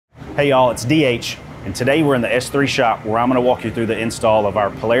Hey y'all, it's DH, and today we're in the S3 shop where I'm going to walk you through the install of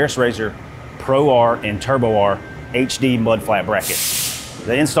our Polaris RZR Pro R and Turbo R HD Mudflap Brackets.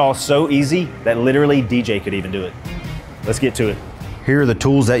 The install is so easy that literally DJ could even do it. Let's get to it. Here are the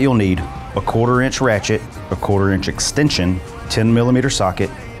tools that you'll need: a 1/4 inch ratchet, a 1/4 inch extension, 10mm socket,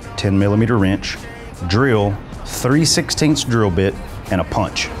 10mm wrench, drill, 3/16 drill bit, and a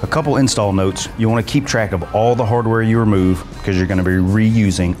punch. A couple install notes: you want to keep track of all the hardware you remove because you're going to be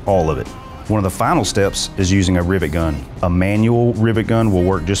reusing all of it. One of the final steps is using a rivet gun. A manual rivet gun will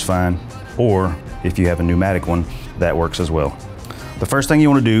work just fine, or if you have a pneumatic one, that works as well. The first thing you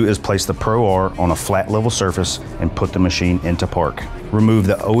want to do is place the Pro R on a flat level surface and put the machine into park. Remove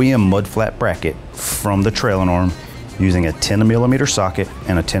the OEM Mudflap bracket from the trailing arm using a 10mm socket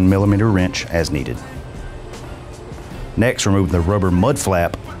and a 10mm wrench as needed. Next, remove the rubber mud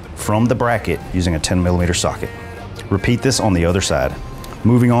flap from the bracket using a 10mm socket. Repeat this on the other side.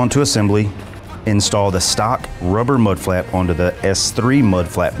 Moving on to assembly, install the stock rubber mud flap onto the S3 mud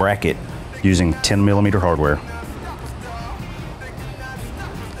flap bracket using 10mm hardware.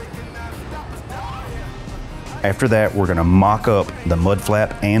 After that, we're going to mock up the mud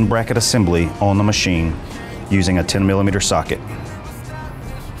flap and bracket assembly on the machine using a 10mm socket.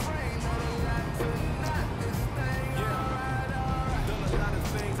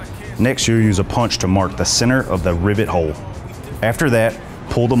 Next, you'll use a punch to mark the center of the rivet hole. After that,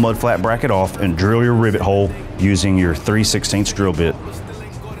 pull the mud flap bracket off and drill your rivet hole using your 3/16 drill bit.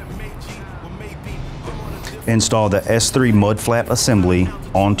 Install the S3 mud flap assembly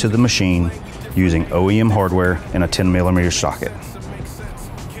onto the machine using OEM hardware and a 10mm socket.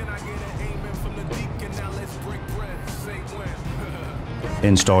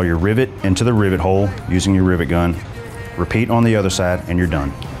 Install your rivet into the rivet hole using your rivet gun. Repeat on the other side and you're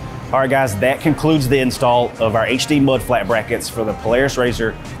done. All right guys, that concludes the install of our HD Mudflap brackets for the Polaris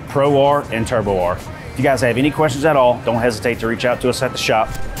RZR Pro R and Turbo R. If you guys have any questions at all, don't hesitate to reach out to us at the shop.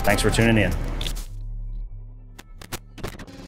 Thanks for tuning in.